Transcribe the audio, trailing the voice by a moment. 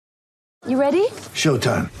You ready?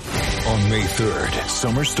 Showtime. On May 3rd,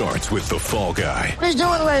 summer starts with The Fall Guy. Let's do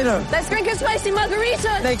it later. Let's drink a spicy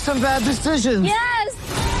margarita. Make some bad decisions.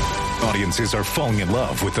 Yes! Audiences are falling in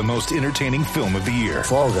love with the most entertaining film of the year.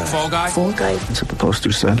 Fall Guy. Fall Guy? Fall guy. That's what the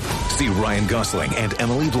poster said. See Ryan Gosling and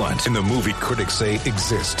Emily Blunt in the movie critics say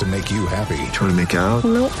exists to make you happy. Trying to make it out?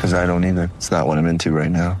 Nope. Because I don't either. It's not what I'm into right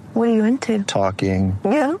now. What are you into? Talking.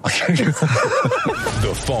 Yeah.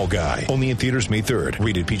 The Fall Guy. Only in theaters May 3rd.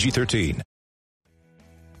 Rated PG-13.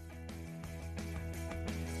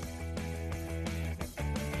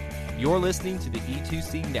 You're listening to the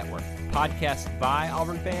E2C Network, podcast by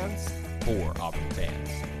Auburn fans for Auburn fans.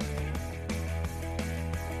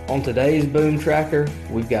 On today's Boom Tracker,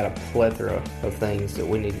 we've got a plethora of things that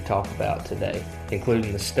we need to talk about today,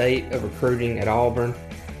 including the state of recruiting at Auburn,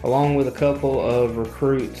 along with a couple of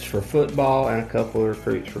recruits for football and a couple of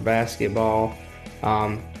recruits for basketball.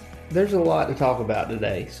 There's a lot to talk about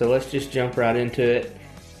today, so let's just jump right into it.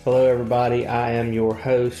 Hello, everybody. I am your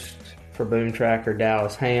host for Boom Tracker,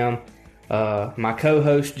 Dallas Ham. My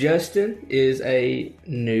co-host Justin is a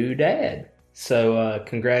new dad, so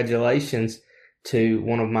congratulations to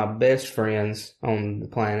one of my best friends on the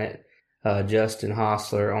planet, Justin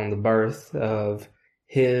Hostler, on the birth of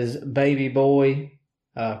his baby boy,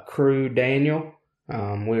 Crew Daniel.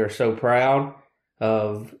 We are so proud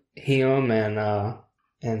of him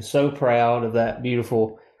and so proud of that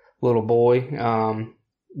beautiful little boy.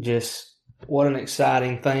 Just what an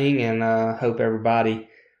exciting thing, and hope everybody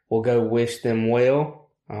will go wish them well.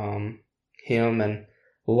 Him and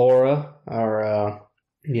Laura are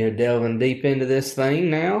delving deep into this thing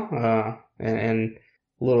now, and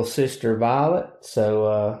little sister Violet.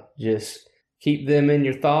 So just keep them in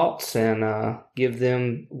your thoughts and give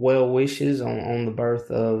them well wishes on the birth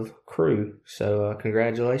of Crew. So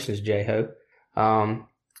congratulations, J-Ho.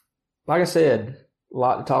 Like I said, a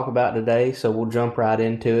lot to talk about today, so we'll jump right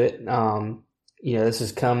into it. This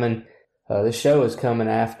is coming. This show is coming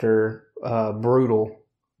after brutal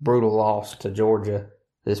loss to Georgia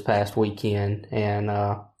this past weekend, and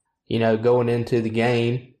going into the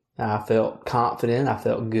game, I felt confident. I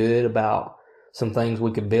felt good about some things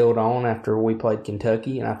we could build on after we played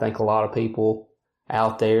Kentucky, and I think a lot of people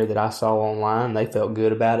out there that I saw online, they felt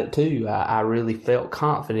good about it too. I really felt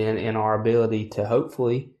confident in our ability to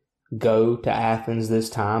hopefully go to Athens this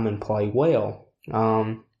time and play well.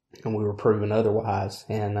 And we were proven otherwise.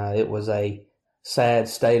 And it was a sad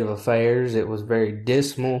state of affairs. It was very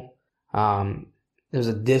dismal. It was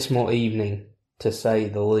a dismal evening, to say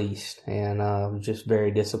the least. And just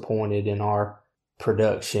very disappointed in our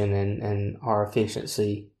production and our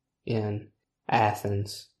efficiency in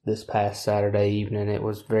Athens this past Saturday evening. It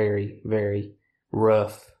was very, very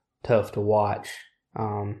rough, tough to watch.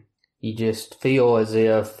 You just feel as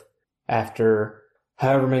if after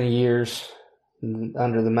however many years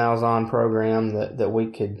under the Malzahn program that we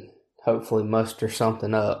could hopefully muster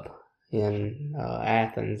something up in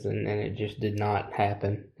Athens, and it just did not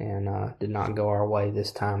happen, and did not go our way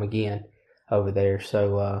this time again over there.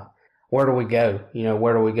 So where do we go?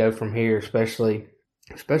 Where do we go from here, especially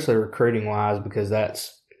recruiting wise, because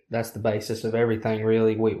that's the basis of everything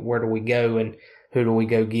really. Where do we go, and who do we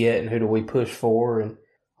go get, and who do we push for, and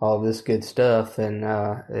all this good stuff. And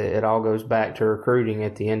it all goes back to recruiting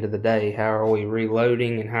at the end of the day. How are we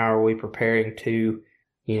reloading, and how are we preparing to,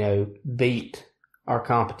 beat our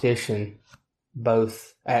competition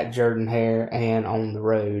both at Jordan-Hare and on the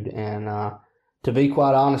road? And to be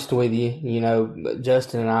quite honest with you,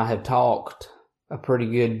 Justin and I have talked a pretty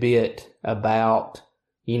good bit about,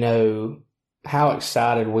 how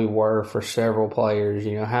excited we were for several players,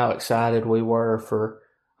 how excited we were for,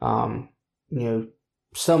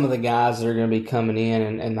 some of the guys that are going to be coming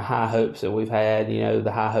in, and the high hopes that we've had,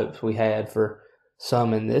 the high hopes we had for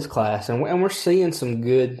some in this class. And we're seeing some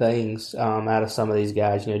good things out of some of these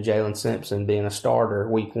guys. Jalen Simpson being a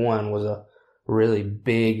starter week one was a really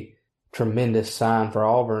big, tremendous sign for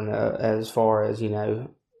Auburn as far as,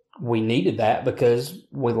 we needed that because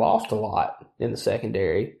we lost a lot in the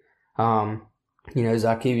secondary.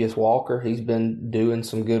 Zykevious Walker, he's been doing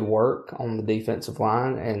some good work on the defensive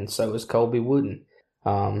line, and so is Colby Wooden.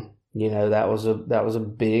 That was a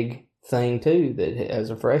big thing too, that as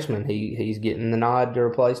a freshman he's getting the nod to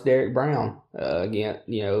replace Derek Brown again,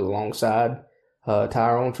 alongside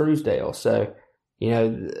Tyrone Truesdale. So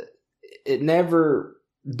it never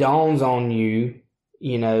dawns on you,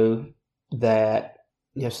 that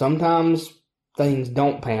sometimes things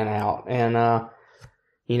don't pan out, and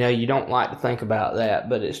you don't like to think about that,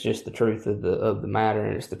 but it's just the truth of the matter,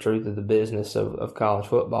 and it's the truth of the business of college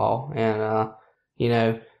football. And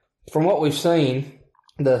from what we've seen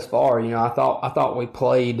thus far, I thought we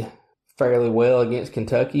played fairly well against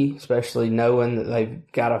Kentucky, especially knowing that they've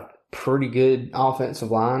got a pretty good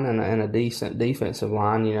offensive line and a decent defensive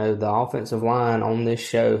line. You know, the offensive line on this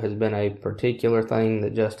show has been a particular thing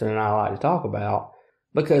that Justin and I like to talk about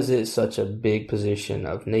because it's such a big position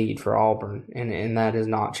of need for Auburn, and that has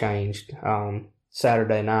not changed.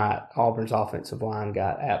 Saturday night, Auburn's offensive line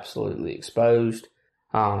got absolutely exposed.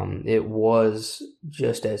 It was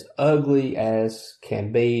just as ugly as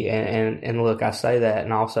can be. And look, I say that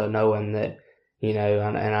and also knowing that, you know,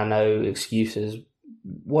 and I know excuses,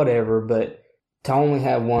 whatever, but to only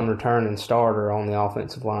have one returning starter on the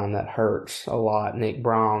offensive line, that hurts a lot. Nick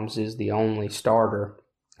Brahms is the only starter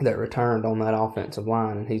that returned on that offensive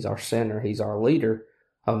line, and he's our center. He's our leader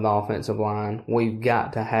of the offensive line. We've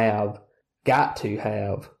got to have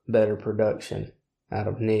better production out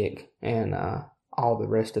of Nick, and all the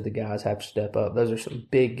rest of the guys have to step up. Those are some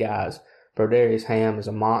big guys. Brodarious Hamm is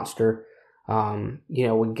a monster. You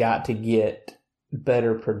know, we got to get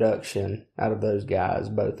better production out of those guys,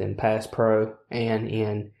 both in pass pro and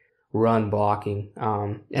in run blocking.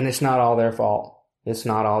 And it's not all their fault. It's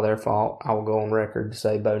not all their fault. I will go on record to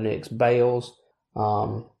say Bo Nix bails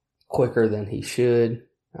quicker than he should.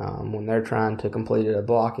 When they're trying to complete a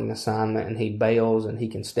blocking assignment and he bails and he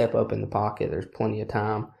can step up in the pocket, there's plenty of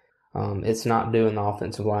time. It's not doing the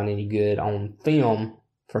offensive line any good on film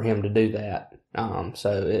for him to do that.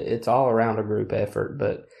 So it's all around a group effort,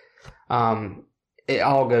 but it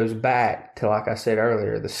all goes back to, like I said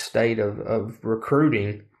earlier, the state of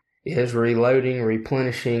recruiting is reloading,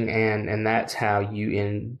 replenishing, and that's how you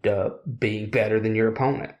end up being better than your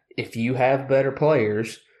opponent. If you have better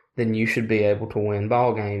players, then you should be able to win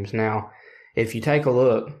ball games. Now, if you take a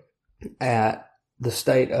look at the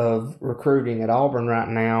state of recruiting at Auburn right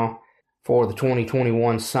now for the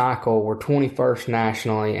 2021 cycle, we're 21st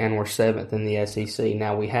nationally and we're 7th in the SEC.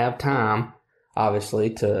 Now, we have time,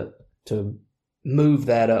 obviously, to move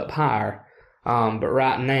that up higher. But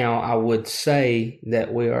right now, I would say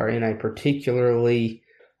that we are in a particularly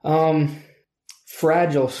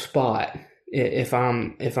fragile spot, if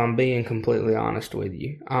I'm being completely honest with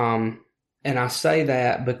you. And I say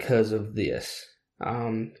that because of this.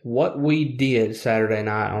 What we did Saturday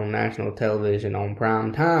night on national television, on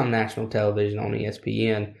primetime national television on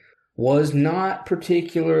ESPN, was not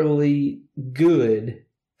particularly good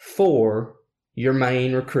for your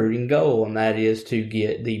main recruiting goal, and that is to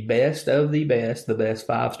get the best of the best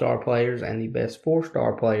 5-star players and the best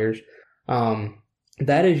 4-star players.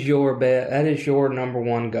 That is your number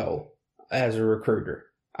one goal as a recruiter.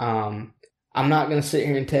 I'm not going to sit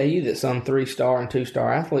here and tell you that some 3-star and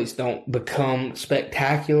 2-star athletes don't become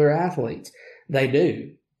spectacular athletes. They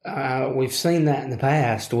do. We've seen that in the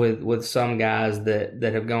past with some guys that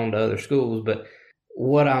have gone to other schools, but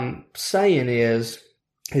what I'm saying is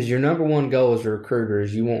your number one goal as a recruiter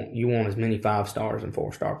is you want as many 5-stars and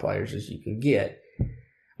 4-star players as you can get.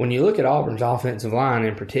 When you look at Auburn's offensive line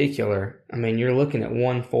in particular, I mean, you're looking at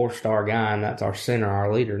one 4-star guy, and that's our center,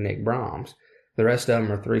 our leader, Nick Brahms. The rest of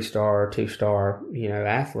them are 3-star, 2-star,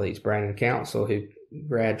 athletes. Brandon Council, who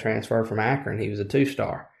grad transferred from Akron, he was a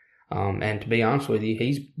 2-star. And to be honest with you,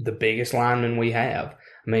 he's the biggest lineman we have.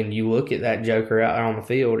 I mean, you look at that joker out there on the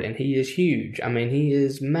field, and he is huge. I mean, he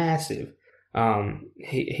is massive.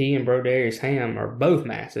 He and Brodarious Hamm are both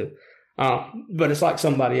massive. But it's like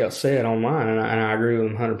somebody else said online, and I agree with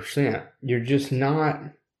them 100%. You're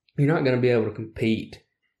not going to be able to compete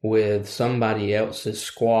with somebody else's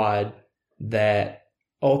squad that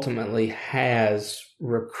ultimately has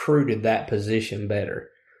recruited that position better.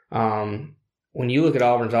 When you look at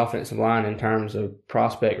Auburn's offensive line in terms of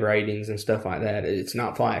prospect ratings and stuff like that, it's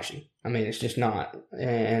not flashy. I mean, it's just not.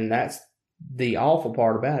 And that's the awful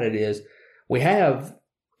part about it is we have,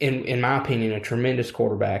 in my opinion, a tremendous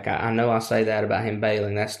quarterback. I know I say that about him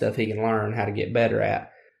bailing. That's stuff he can learn how to get better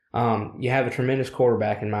at. You have a tremendous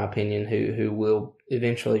quarterback, in my opinion, who will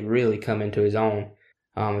eventually really come into his own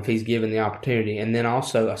if he's given the opportunity. And then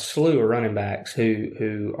also a slew of running backs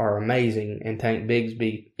who are amazing. And Tank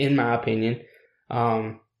Bigsby, in my opinion,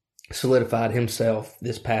 solidified himself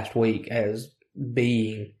this past week as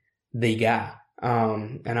being the guy.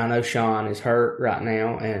 And I know Sean is hurt right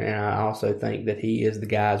now, and I also think that he is the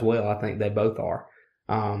guy as well. I think they both are.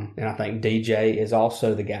 And I think DJ is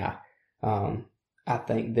also the guy. I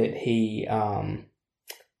think that he,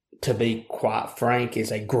 to be quite frank,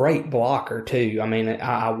 is a great blocker too. I mean,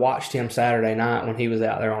 I watched him Saturday night when he was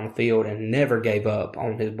out there on the field and never gave up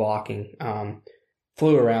on his blocking.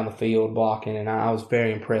 Flew around the field blocking, and I was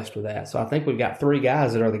very impressed with that. So I think we've got 3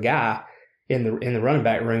 guys that are the guy in the running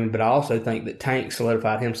back room, but I also think that Tank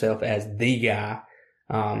solidified himself as the guy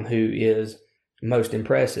who is most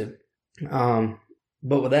impressive.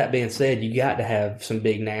 But with that being said, you got to have some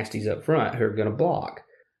big nasties up front who are going to block.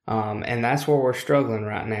 And that's where we're struggling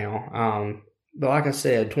right now. But like I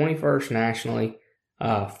said, 21st nationally,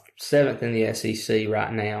 7th in the SEC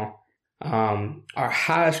right now. Our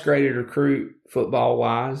highest graded recruit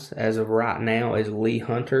football-wise as of right now is Lee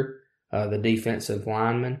Hunter, the defensive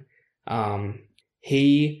lineman.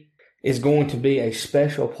 He is going to be a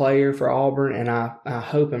special player for Auburn, and I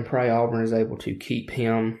hope and pray Auburn is able to keep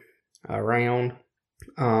him around.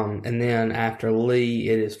 And then after Lee,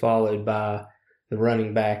 it is followed by the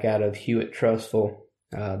running back out of Hewitt-Trussville.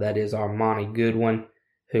 That is Armani Goodwin,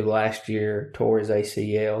 who last year tore his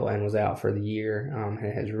ACL and was out for the year, and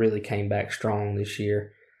has really came back strong this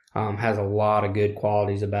year. Has a lot of good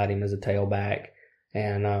qualities about him as a tailback,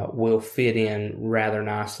 and will fit in rather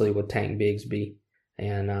nicely with Tank Bigsby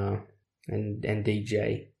and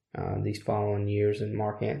DJ these following years, and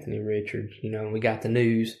Mark Anthony Richards. We got the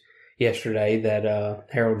news yesterday that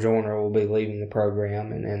Harold Joyner will be leaving the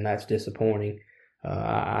program, and that's disappointing.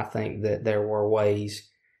 I think that there were ways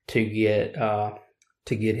to get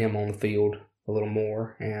him on the field a little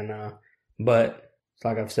more, but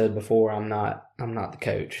like I've said before, I'm not the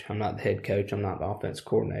coach. I'm not the head coach. I'm not the offensive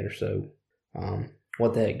coordinator. So,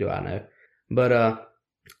 what the heck do I know? But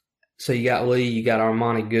so you got Lee, you got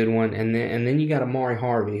Armani Goodwin, and then you got Amari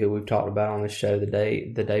Harvey, who we've talked about on this show the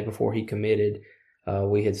day before he committed.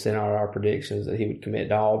 We had sent out our predictions that he would commit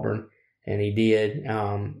to Auburn, and he did.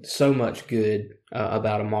 So much good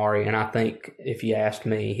about Amari, and I think if you ask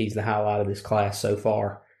me, he's the highlight of this class so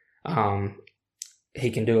far. He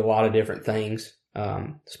can do a lot of different things,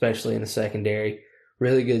 especially in the secondary.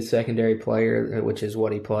 Really good secondary player, which is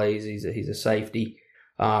what he plays. He's a safety.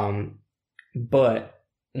 But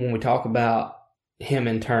when we talk about him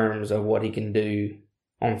in terms of what he can do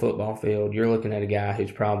on the football field, you're looking at a guy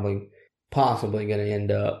who's possibly going to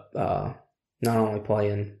end up not only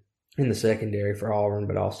playing in the secondary for Auburn,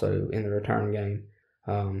 but also in the return game.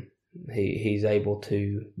 He's able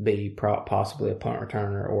to be possibly a punt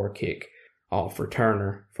returner or a kick-off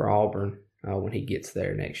returner for Auburn when he gets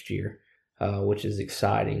there next year, which is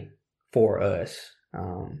exciting for us.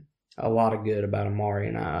 A lot of good about Amari,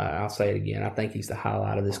 and I'll say it again. I think he's the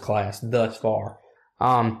highlight of this class thus far.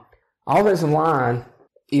 Offensive line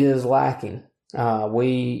is lacking.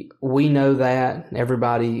 We know that.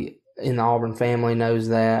 Everybody in the Auburn family knows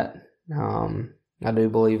that. I do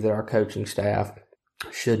believe that our coaching staff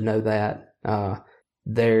should know that.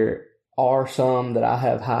 There are some that I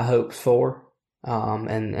have high hopes for,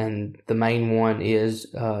 and the main one is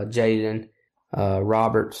Jaden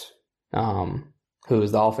Roberts, who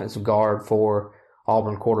is the offensive guard for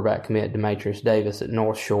Auburn quarterback commit Demetrius Davis at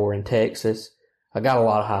North Shore in Texas. I got a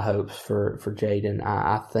lot of high hopes for Jaden.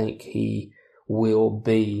 I think he will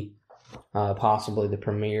be possibly the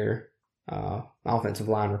premier offensive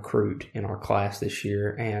line recruit in our class this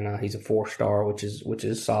year, and he's a 4-star, which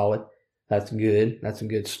is solid. That's good. That's a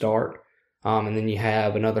good start. And then you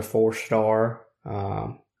have another 4-star,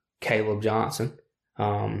 Caleb Johnson,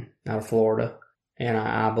 out of Florida, and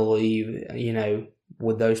I believe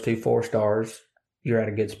with those 2 4-stars, you're at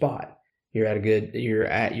a good spot. You're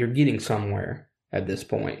getting somewhere at this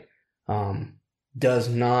point. Does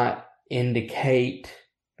not indicate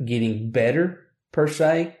getting better per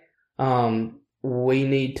se. We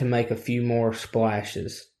need to make a few more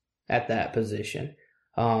splashes at that position.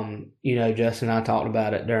 Justin and I talked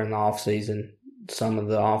about it during the offseason. Some of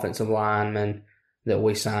the offensive linemen that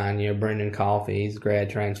we signed, Brendan Coffey, he's grad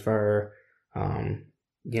transfer.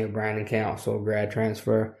 Brandon Council, grad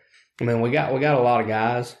transfer. I mean, we got a lot of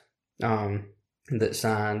guys that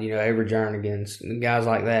signed, Avery Jernigan's, guys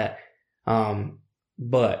like that.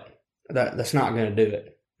 But that's not going to do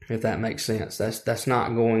it, if that makes sense. That's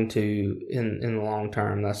not going to, in the long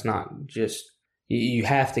term, that's not just, you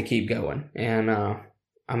have to keep going. And,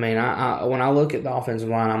 when I look at the offensive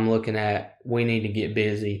line, I'm looking at, we need to get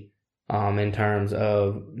busy in terms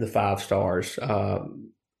of the 5 stars.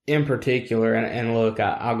 In particular, and look,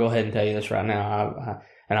 I'll go ahead and tell you this right now,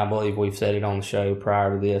 and I believe we've said it on the show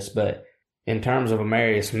prior to this, but in terms of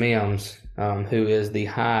Amarius Mims, who is the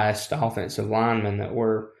highest offensive lineman that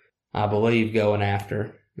we're, I believe, going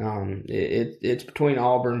after, it's between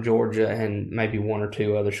Auburn, Georgia, and maybe 1 or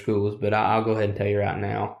 2 other schools, but I'll go ahead and tell you right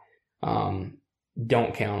now,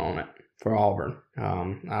 don't count on it for Auburn.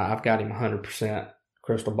 I've got him 100%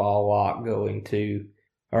 crystal ball lock going to,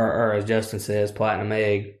 or as Justin says, Platinum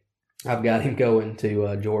Egg. I've got him going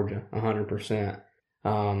to Georgia 100%.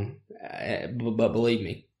 But believe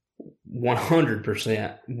me,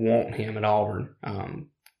 100% want him at Auburn.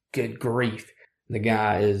 Good grief. The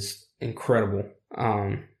guy is incredible.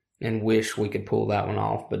 And wish we could pull that one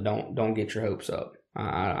off, but don't get your hopes up.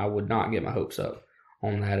 I would not get my hopes up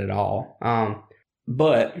on that at all.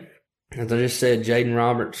 But as I just said, Jaden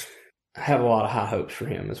Roberts, I have a lot of high hopes for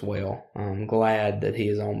him as well. I'm glad that he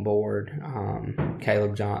is on board.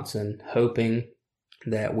 Caleb Johnson, hoping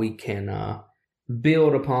that we can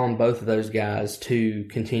build upon both of those guys to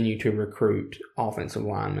continue to recruit offensive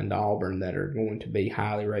linemen to Auburn that are going to be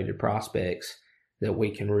highly rated prospects that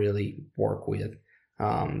we can really work with,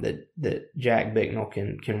 that Jack Bicknell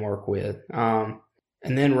can work with. And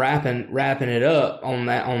then wrapping it up on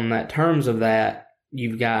that terms of that,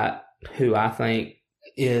 you've got who I think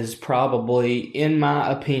is probably, in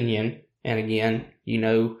my opinion, and again, you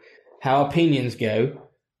know how opinions go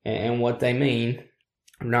and what they mean.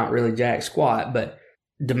 I'm not really jack squat, but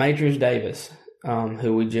Demetrius Davis,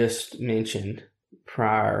 who we just mentioned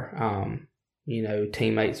prior,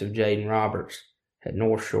 teammates of Jaden Roberts at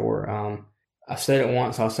North Shore. I said it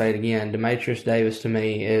once, I'll say it again. Demetrius Davis to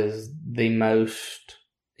me is the most,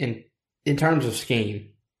 in terms of scheme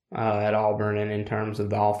at Auburn and in terms of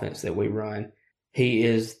the offense that we run, he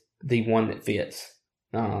is the one that fits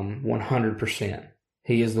 100%.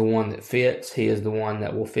 He is the one that fits. He is the one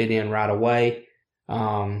that will fit in right away.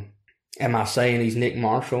 Am I saying he's Nick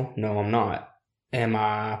Marshall? No, I'm not. Am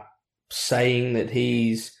I saying that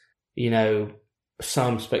he's,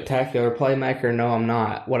 some spectacular playmaker? No, I'm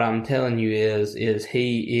not. What I'm telling you is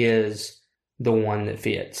he is the one that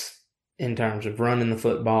fits in terms of running the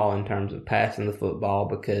football, in terms of passing the football,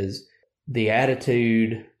 because the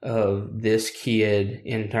attitude of this kid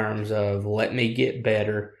in terms of let me get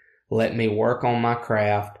better, let me work on my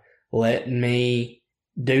craft, let me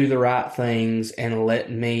do the right things, and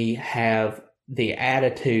let me have the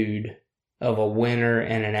attitude of a winner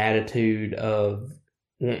and an attitude of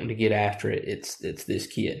wanting to get after it. It's this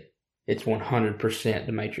kid. It's 100%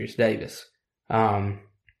 Demetrius Davis. And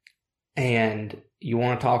you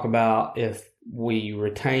want to talk about if we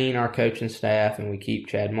retain our coaching staff and we keep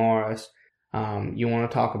Chad Morris, you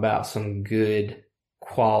want to talk about some good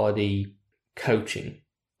quality coaching.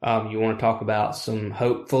 You want to talk about some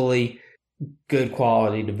hopefully good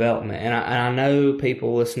quality development. And I know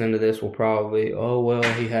people listening to this will probably,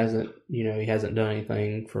 he hasn't done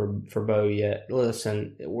anything for Bo yet.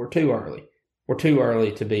 Listen, we're too early. We're too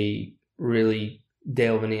early to be really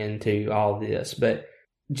delving into all this. But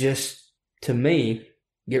just to me,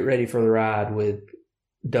 get ready for the ride with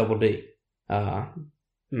Double D,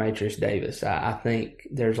 Demetrius Davis. I think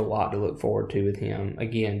there's a lot to look forward to with him.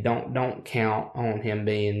 Again, don't count on him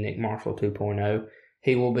being Nick Marshall 2.0.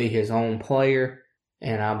 He will be his own player,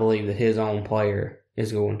 and I believe that his own player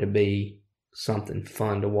is going to be something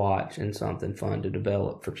fun to watch and something fun to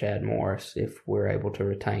develop for Chad Morris if we're able to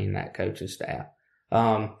retain that coaching staff.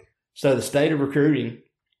 So the state of recruiting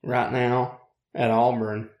right now at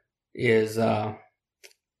Auburn is, I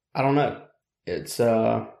don't know. It's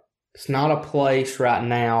not a place right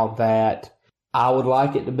now that I would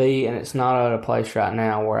like it to be, and it's not at a place right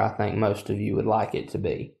now where I think most of you would like it to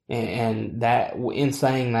be. And that, in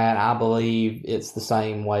saying that, I believe it's the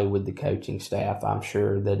same way with the coaching staff. I'm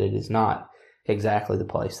sure that it is not exactly the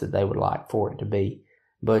place that they would like for it to be.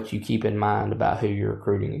 But you keep in mind about who you're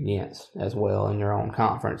recruiting against as well in your own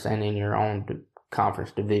conference and in your own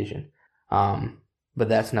conference division. But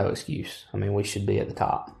that's no excuse. I mean, we should be at the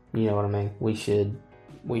top. You know what I mean? We should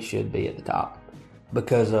be at the top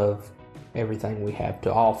because of everything we have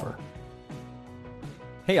to offer.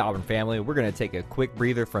 Hey Auburn family, we're going to take a quick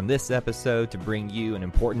breather from this episode to bring you an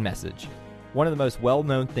important message. One of the most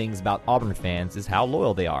well-known things about Auburn fans is how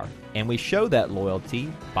loyal they are, and we show that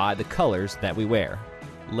loyalty by the colors that we wear.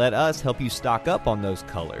 Let us help you stock up on those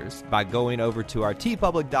colors by going over to our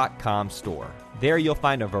tpublic.com store. There you'll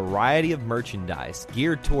find a variety of merchandise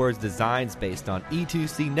geared towards designs based on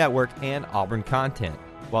E2C Network and Auburn content.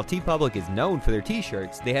 While TeePublic is known for their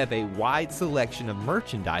t-shirts, they have a wide selection of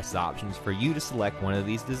merchandise options for you to select one of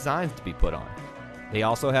these designs to be put on. They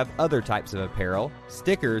also have other types of apparel,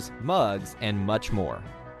 stickers, mugs, and much more.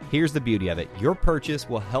 Here's the beauty of it. Your purchase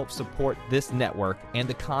will help support this network and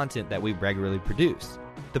the content that we regularly produce.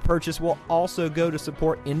 The purchase will also go to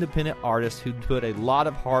support independent artists who put a lot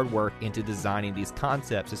of hard work into designing these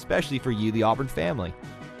concepts, especially for you, the Auburn family.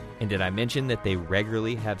 And did I mention that they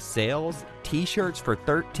regularly have sales? T-shirts for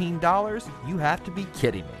 $13? You have to be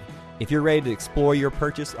kidding me. If you're ready to explore your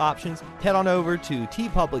purchase options, head on over to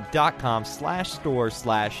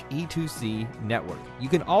tpublic.com/store/E2C Network. You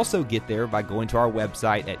can also get there by going to our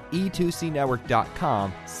website at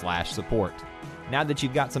e2cnetwork.com/support. Now that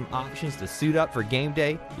you've got some options to suit up for game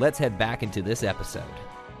day, let's head back into this episode.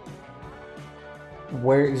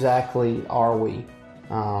 Where exactly are we?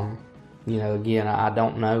 Again, I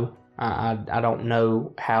don't know. I don't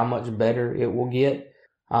know how much better it will get.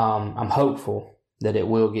 I'm hopeful that it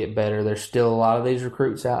will get better. There's still a lot of these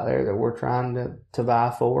recruits out there that we're trying to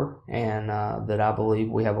vie for, and that I believe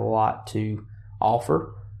we have a lot to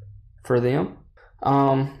offer for them.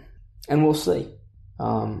 And we'll see.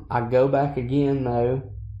 I go back again, though,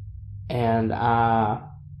 and I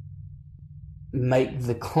make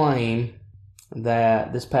the claim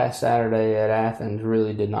that this past Saturday at Athens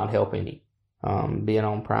really did not help any. Being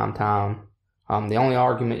on prime time. The only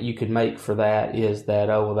argument you could make for that is that,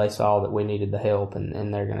 they saw that we needed the help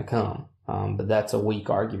and they're going to come. But that's a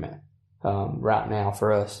weak argument. Right now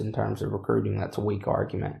for us in terms of recruiting, that's a weak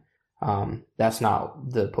argument. That's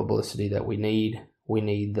not the publicity that we need. We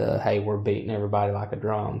need the, hey, we're beating everybody like a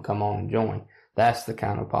drum, come on and join. That's the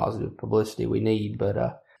kind of positive publicity we need.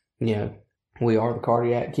 But, we are the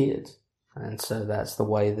Cardiac Kids. And so that's the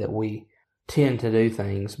way that we tend to do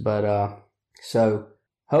things. But, so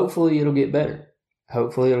hopefully it'll get better.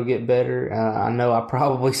 I know I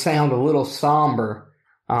probably sound a little somber,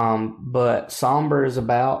 but somber is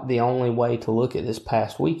about the only way to look at this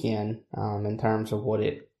past weekend, in terms of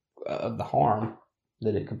the harm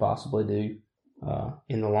that it could possibly do,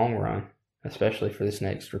 in the long run, especially for this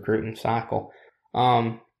next recruiting cycle.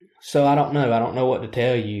 So I don't know. I don't know what to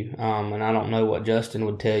tell you, and I don't know what Justin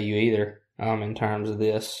would tell you either, in terms of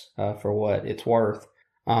this, for what it's worth.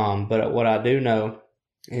 But what I do know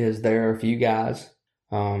is there are a few guys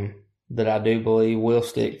that I do believe will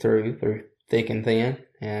stick through thick and thin,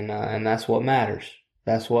 and that's what matters.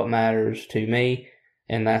 That's what matters to me,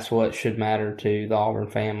 and that's what should matter to the Auburn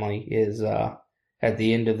family is, at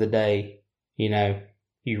the end of the day,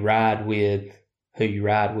 you ride with who you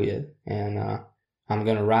ride with, and I'm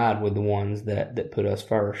going to ride with the ones that put us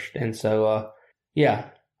first. And so,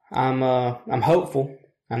 I'm hopeful.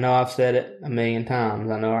 I know I've said it a million times.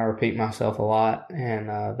 I know I repeat myself a lot, and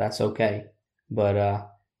that's okay. But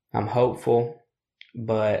I'm hopeful.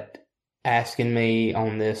 But asking me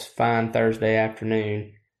on this fine Thursday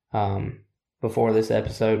afternoon, before this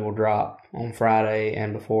episode will drop on Friday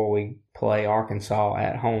and before we play Arkansas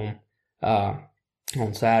at home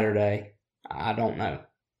on Saturday, I don't know.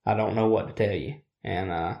 I don't know what to tell you.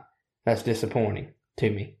 And that's disappointing to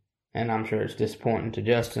me. And I'm sure it's disappointing to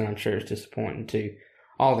Justin. I'm sure it's disappointing to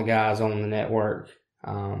all the guys on the network,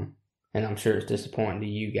 and I'm sure it's disappointing to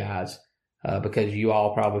you guys, because you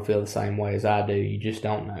all probably feel the same way as I do. You just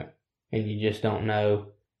don't know, and you just don't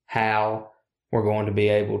know how we're going to be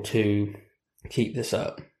able to keep this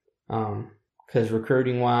up. Because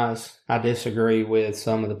recruiting-wise, I disagree with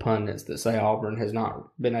some of the pundits that say Auburn has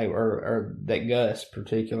not been able, or that Gus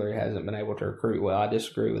particularly hasn't been able to recruit well. I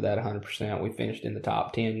disagree with that 100%. We finished in the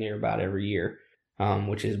top 10 near about every year,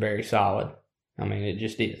 which is very solid. I mean, it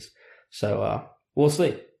just is. So, we'll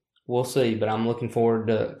see. We'll see, but I'm looking forward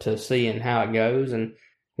to seeing how it goes, and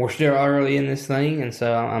we're still early in this thing, and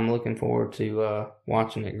so I'm looking forward to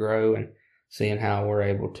watching it grow and seeing how we're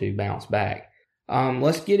able to bounce back.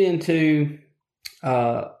 Let's get into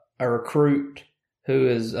a recruit who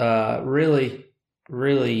is really,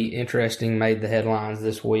 really interesting, made the headlines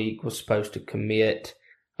this week, was supposed to commit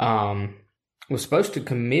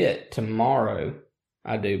tomorrow,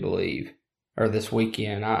 I do believe, or this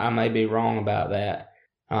weekend. I may be wrong about that.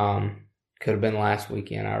 Could have been last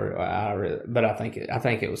weekend. But I think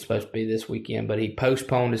it was supposed to be this weekend. But he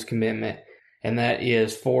postponed his commitment, and that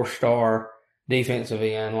is 4-star defensive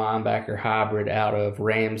end linebacker hybrid out of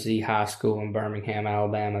Ramsey High School in Birmingham,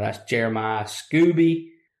 Alabama. That's Jeremiah Scooby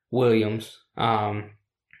Williams.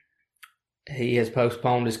 He has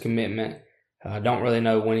postponed his commitment. I don't really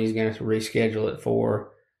know when he's going to reschedule it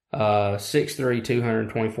for. 6'3",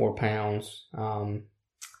 224 pounds.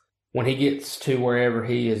 When he gets to wherever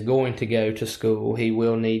he is going to go to school, he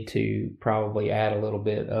will need to probably add a little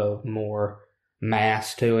bit of more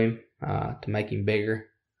mass to him to make him bigger.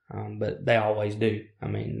 But they always do. I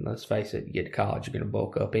mean, let's face it, you get to college, you're going to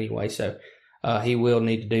bulk up anyway. So he will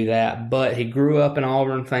need to do that. But he grew up an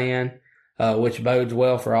Auburn fan, which bodes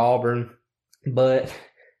well for Auburn. But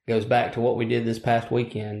goes back to what we did this past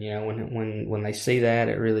weekend. You know, when they see that,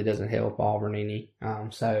 it really doesn't help Auburn any.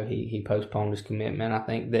 So he postponed his commitment. I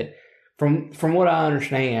think that from what I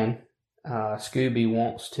understand, Scooby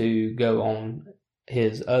wants to go on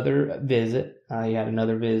his other visit. He had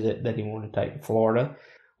another visit that he wanted to take to Florida,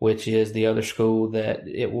 which is the other school that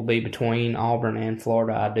it will be between Auburn and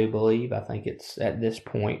Florida, I do believe. I think it's at this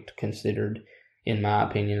point considered, in my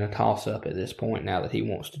opinion, a toss-up at this point now that he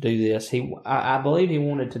wants to do this. I believe he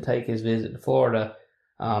wanted to take his visit to Florida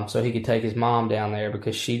so he could take his mom down there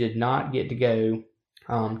because she did not get to go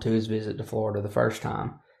to his visit to Florida the first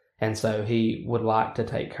time. And so he would like to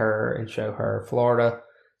take her and show her Florida.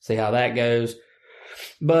 see how that goes.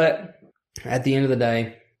 But at the end of the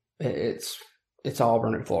day, it's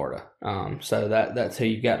Auburn and Florida. So that's who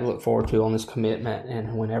you've got to look forward to on this commitment.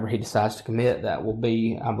 And whenever he decides to commit, that will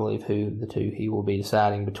be, I believe, who the two he will be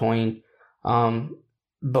deciding between.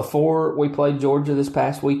 Before we played Georgia this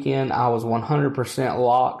past weekend, I was 100%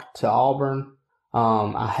 locked to Auburn.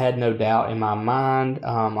 I had no doubt in my mind.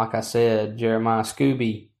 Like I said, Jeremiah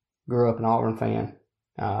Scooby grew up an Auburn fan.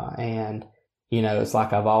 And, it's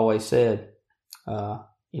like I've always said,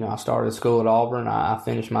 I started school at Auburn. I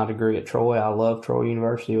finished my degree at Troy. I love Troy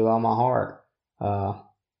University with all my heart.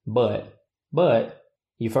 But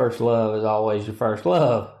your first love is always your first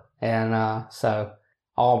love. And so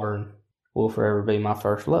Auburn will forever be my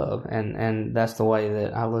first love. And that's the way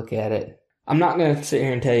that I look at it. I'm not going to sit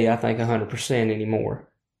here and tell you I think 100% anymore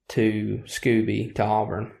to Scooby, to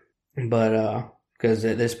Auburn. But because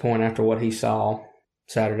at this point, after what he saw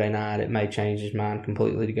Saturday night, it may change his mind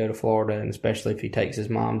completely to go to Florida, and especially if he takes his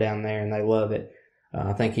mom down there and they love it.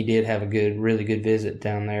 I think he did have a really good visit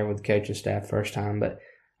down there with the coaching staff first time. But,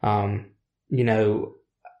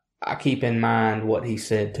 I keep in mind what he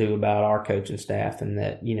said, too, about our coaching staff, and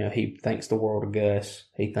that, he thinks the world of Gus.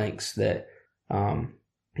 He thinks that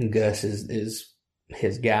Gus is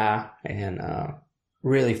his guy, and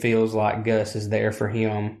really feels like Gus is there for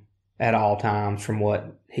him at all times from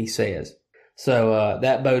what he says. So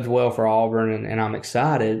that bodes well for Auburn, and I'm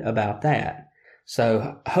excited about that.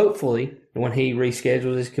 So hopefully when he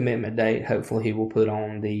reschedules his commitment date, hopefully he will put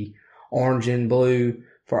on the orange and blue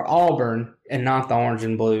for Auburn and not the orange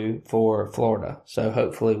and blue for Florida. So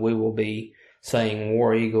hopefully we will be saying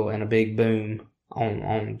War Eagle and a big boom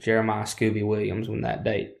on Jeremiah Scooby Williams when that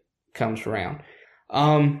date comes around.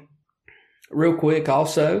 Real quick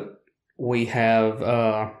also, we have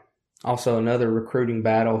also another recruiting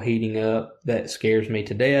battle heating up that scares me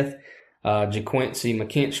to death. JaQuincy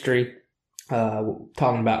McKinstry,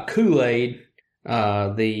 talking about Kool-Aid,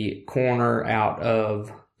 the corner out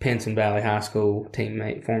of Pinson Valley High School,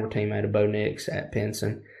 former teammate of Bo Nix at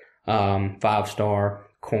Pinson, 5-star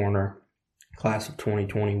corner, class of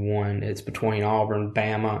 2021. It's between Auburn,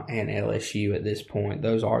 Bama, and LSU at this point.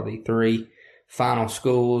 Those are the three final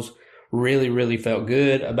schools. Really, really felt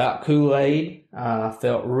good about Kool-Aid.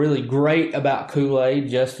 Felt really great about Kool-Aid.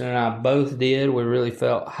 Justin and I both did. We really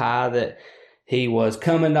felt high that he was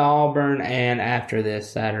coming to Auburn. And after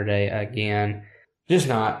this Saturday, again, just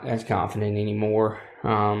not as confident anymore.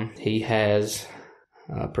 He has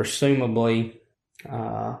presumably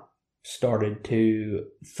started to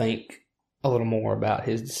think a little more about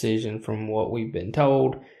his decision from what we've been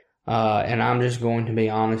told. And I'm just going to be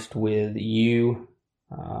honest with you.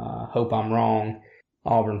 Hope I'm wrong,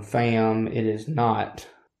 Auburn fam. It is not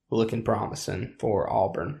looking promising for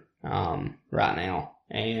Auburn right now.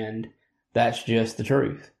 And that's just the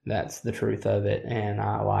truth. That's the truth of it. And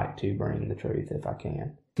I like to bring the truth if I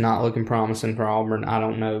can. It's not looking promising for Auburn. I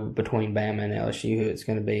don't know between Bama and LSU who it's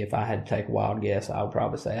going to be. If I had to take a wild guess, I would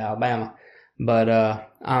probably say Alabama. But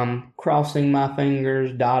I'm crossing my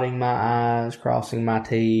fingers, dotting my I's, crossing my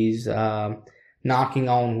T's, knocking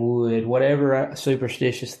on wood, whatever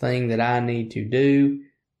superstitious thing that I need to do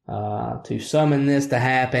to summon this to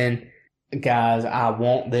happen. Guys, I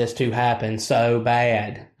want this to happen so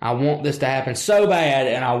bad. I want this to happen so bad,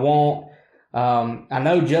 and I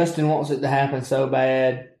know Justin wants it to happen so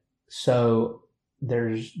bad, so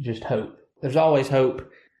there's just hope. There's always hope,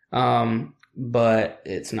 but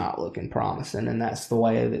it's not looking promising, and that's the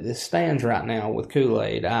way that this stands right now with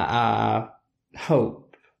Kool-Aid. I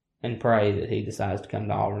hope and pray that he decides to come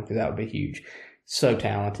to Auburn, because that would be huge. So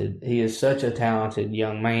talented. He is such a talented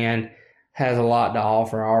young man, has a lot to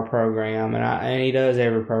offer our program, and he does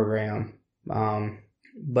every program.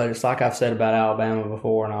 But it's like I've said about Alabama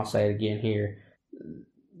before, and I'll say it again here.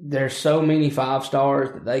 There's so many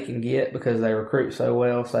 5-stars that they can get because they recruit so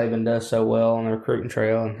well. Saban does so well on the recruiting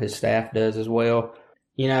trail, and his staff does as well.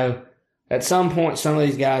 At some point, some of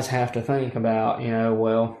these guys have to think about,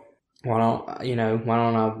 well, why don't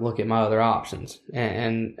I look at my other options?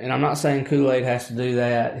 And I'm not saying Kool-Aid has to do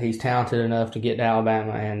that. He's talented enough to get to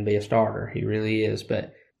Alabama and be a starter. He really is.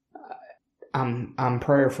 But I'm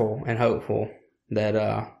prayerful and hopeful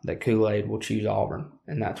that Kool-Aid will choose Auburn,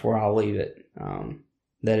 and that's where I'll leave it.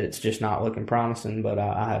 That it's just not looking promising, but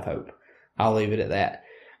I have hope. I'll leave it at that.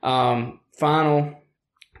 Final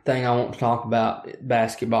thing I want to talk about,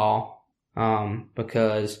 basketball,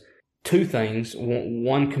 because two things,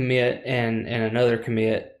 one commit and another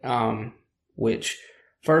commit, which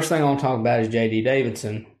first thing I want to talk about is J.D.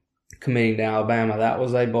 Davidson committing to Alabama. That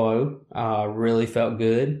was a blow. Really felt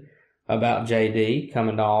good about J.D.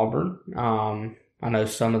 coming to Auburn. I know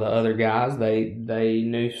some of the other guys, they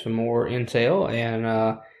knew some more intel,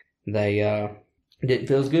 and they didn't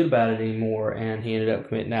feel as good about it anymore, and he ended up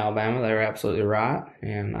committing to Alabama. They were absolutely right,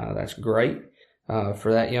 and that's great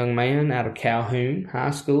for that young man out of Calhoun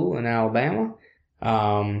High School in Alabama.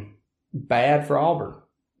 Bad for Auburn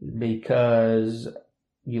because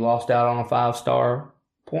you lost out on a 5-star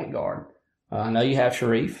point guard. I know you have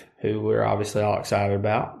Sharif, who we're obviously all excited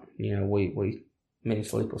about. You know, we many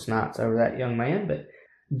sleepless nights over that young man, but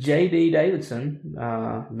J.D. Davidson,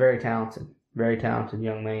 very talented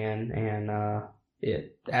young man, and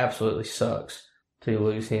it absolutely sucks to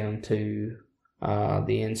lose him to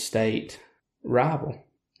the in-state rival.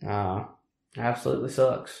 Absolutely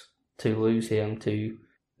sucks to lose him to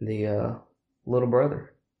the little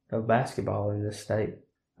brother of basketball in this state.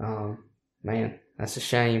 Man, that's a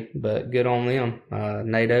shame, but good on them.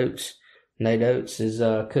 Nate Oates is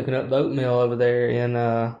cooking up the oatmeal over there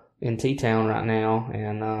in T-Town right now,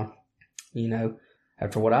 and you know,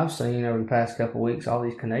 after what I've seen over the past couple of weeks, all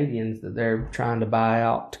these Canadians that they're trying to buy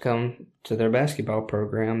out to come to their basketball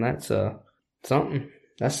program, that's something.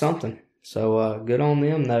 That's something. So good on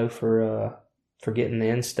them though for getting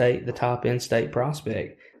the top in-state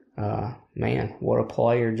prospect. Man, what a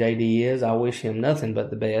player JD is. I wish him nothing but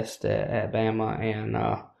the best at Bama,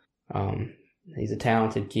 and he's a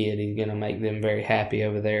talented kid. He's going to make them very happy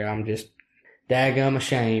over there. I'm just daggum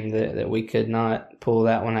ashamed that we could not pull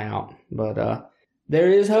that one out. But there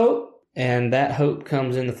is hope, and that hope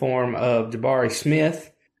comes in the form of Jabari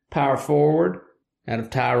Smith, power forward out of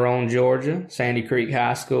Tyrone, Georgia, Sandy Creek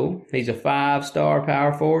High School. He's a 5-star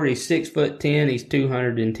power forward. He's 6'10". He's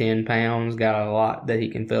 210 pounds. Got a lot that he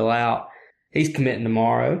can fill out. He's committing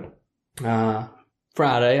tomorrow,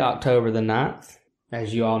 Friday, October the 9th.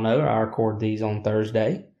 As you all know, I record these on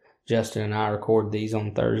Thursday. Justin and I record these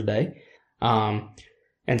on Thursday. And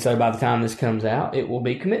so by the time this comes out, it will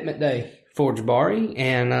be commitment day for Jabari.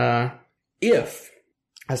 And if,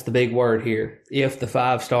 that's the big word here, if the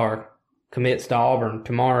 5-star commits to Auburn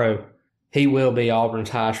tomorrow, he will be Auburn's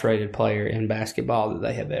highest rated player in basketball that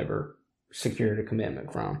they have ever secured a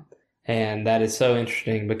commitment from. And that is so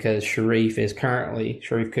interesting because Sharif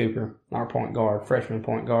Cooper, our point guard, freshman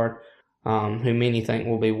point guard, who many think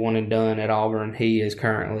will be one and done at Auburn. He is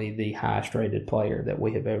currently the highest rated player that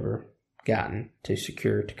we have ever gotten to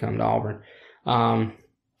secure to come to Auburn.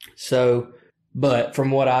 But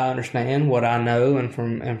from what I understand, what I know, and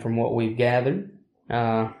from what we've gathered,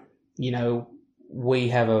 you know, we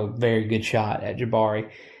have a very good shot at Jabari.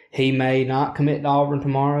 He may not commit to Auburn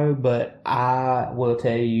tomorrow, but I will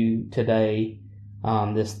tell you today,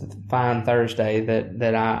 this fine Thursday,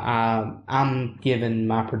 that I'm giving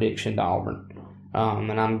my prediction to Auburn,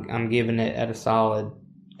 and I'm giving it at a solid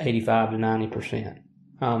 85 to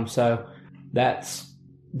 90%. So that's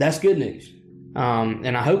good news,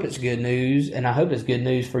 and I hope it's good news, and I hope it's good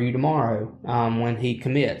news for you tomorrow when he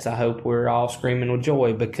commits. I hope we're all screaming with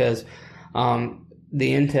joy because the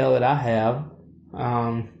intel that I have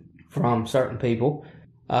from certain people,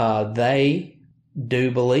 they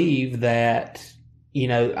do believe that, you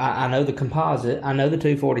know, I know the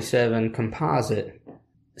 247 composite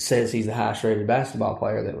says he's the highest rated basketball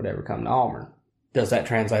player that would ever come to Auburn. Does that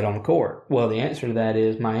translate on the court? Well, the answer to that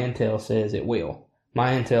is my intel says it will.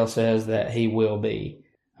 My intel says that he will be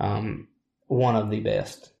one of the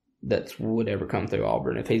best that would ever come through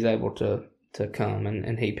Auburn if he's able to come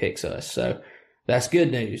and he picks us. So that's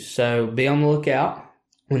good news. So be on the lookout.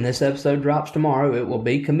 When this episode drops tomorrow, it will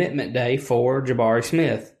be commitment day for Jabari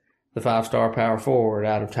Smith, the 5-star power forward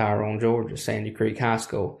out of Tyrone, Georgia, Sandy Creek High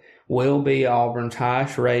School. Will be Auburn's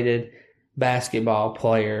highest rated basketball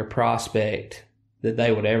player prospect that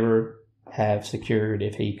they would ever have secured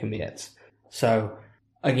if he commits. So,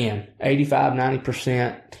 again, 85,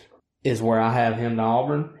 90% is where I have him to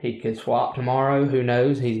Auburn. He could swap tomorrow. Who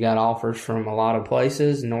knows? He's got offers from a lot of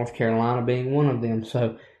places, North Carolina being one of them.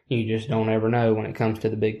 So, you just don't ever know when it comes to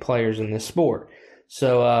the big players in this sport.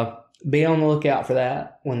 So, be on the lookout for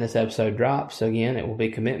that when this episode drops. Again, it will be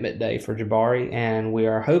commitment day for Jabari, and we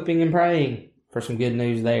are hoping and praying for some good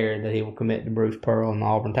news there that he will commit to Bruce Pearl and the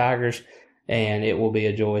Auburn Tigers, and it will be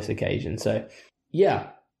a joyous occasion. So, yeah,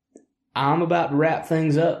 I'm about to wrap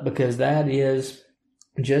things up because that is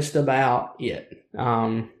just about it.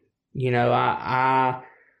 You know, I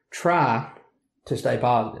try to stay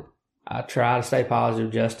positive. I try to stay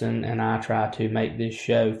positive, Justin, and I try to make this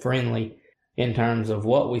show friendly in terms of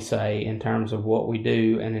what we say, in terms of what we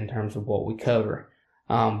do, and in terms of what we cover.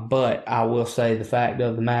 But I will say the fact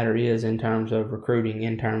of the matter is, in terms of recruiting,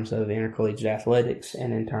 in terms of intercollegiate athletics,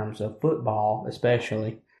 and in terms of football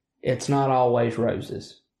especially, it's not always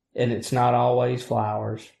roses, and it's not always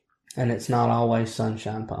flowers, and it's not always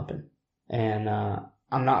sunshine pumping. And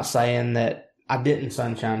I'm not saying that I didn't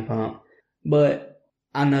sunshine pump, but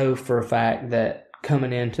I know for a fact that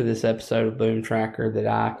coming into this episode of Boom Tracker that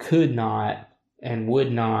I could not and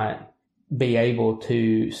would not be able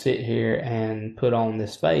to sit here and put on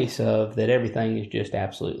this face of that everything is just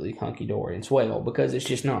absolutely hunky-dory and swell, because it's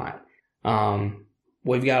just not.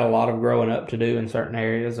 We've got a lot of growing up to do in certain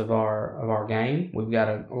areas of our game. We've got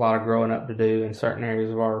a lot of growing up to do in certain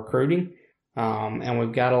areas of our recruiting. And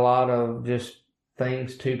we've got a lot of just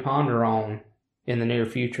things to ponder on in the near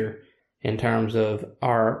future in terms of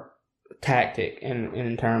our tactic and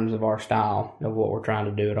in terms of our style of what we're trying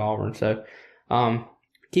to do at Auburn. So,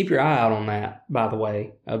 keep your eye out on that, by the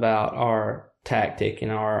way, about our tactic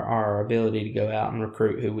and our ability to go out and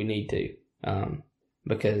recruit who we need to.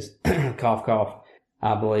 Because, cough, cough,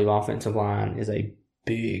 I believe offensive line is a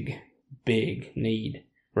big, big need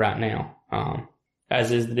right now,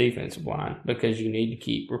 as is the defensive line, because you need to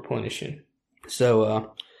keep replenishing.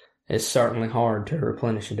 So, it's certainly hard to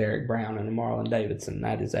replenish a Derek Brown and a Marlon Davidson.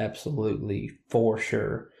 That is absolutely for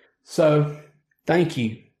sure. So, thank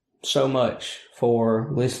you so much for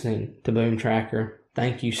listening to Boom Tracker.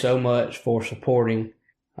 Thank you so much for supporting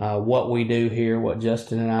what we do here, what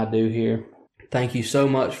Justin and I do here. Thank you so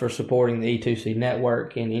much for supporting the E2C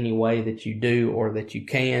network in any way that you do or that you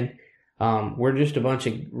can. We're just a bunch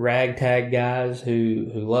of ragtag guys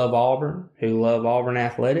who love Auburn, who love Auburn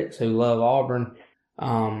athletics, who love Auburn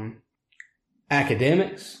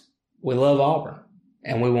academics. We love Auburn,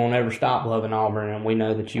 and we won't ever stop loving Auburn, and we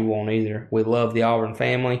know that you won't either. We love the Auburn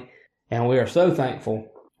family, and we are so thankful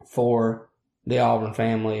for the Auburn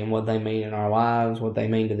family and what they mean in our lives, what they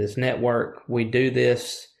mean to this network. We do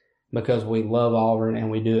this because we love Auburn, and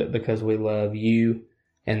we do it because we love you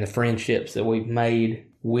and the friendships that we've made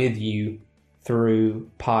with you through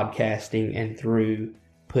podcasting and through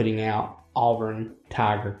putting out Auburn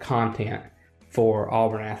Tiger content for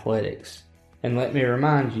Auburn athletics. And let me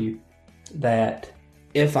remind you that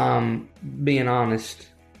if I'm being honest,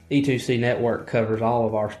 E2C Network covers all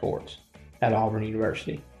of our sports at Auburn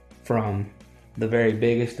University, from the very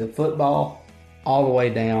biggest of football all the way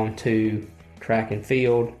down to track and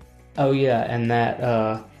field. Oh yeah, and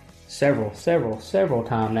that several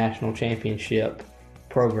time national championship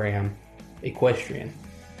program, Equestrian,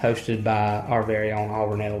 hosted by our very own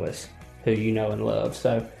Auburn Elvis, who you know and love.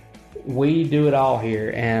 So we do it all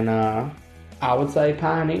here, and I would say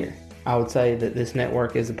pioneer. I would say that this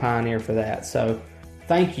network is a pioneer for that. So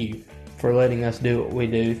thank you for letting us do what we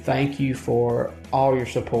do. Thank you for all your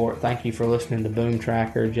support. Thank you for listening to Boom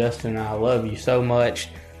Tracker. Justin and I love you so much,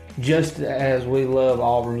 just as we love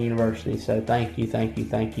Auburn University. So thank you, thank you,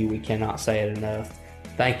 thank you. We cannot say it enough.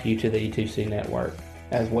 Thank you to the E2C network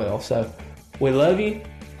as well. So we love you,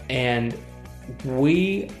 and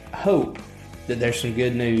we hope that there's some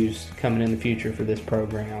good news coming in the future for this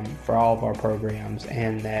program, for all of our programs,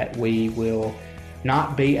 and that we will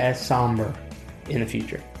not be as somber in the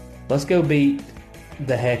future. Let's go beat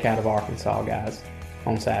the heck out of Arkansas, guys,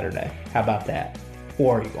 on Saturday. How about that?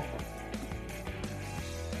 War Eagle.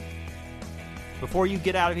 Before you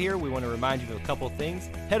get out of here, we want to remind you of a couple of things.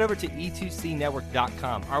 Head over to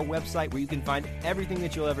e2cnetwork.com, our website where you can find everything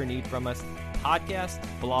that you'll ever need from us, podcasts,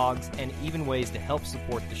 blogs, and even ways to help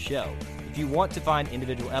support the show. If you want to find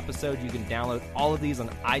individual episodes, you can download all of these on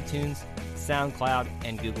iTunes, SoundCloud,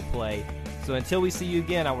 and Google Play. So until we see you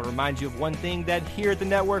again, I want to remind you of one thing, that here at the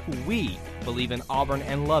network, we believe in Auburn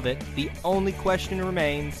and love it. The only question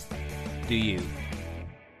remains, do you?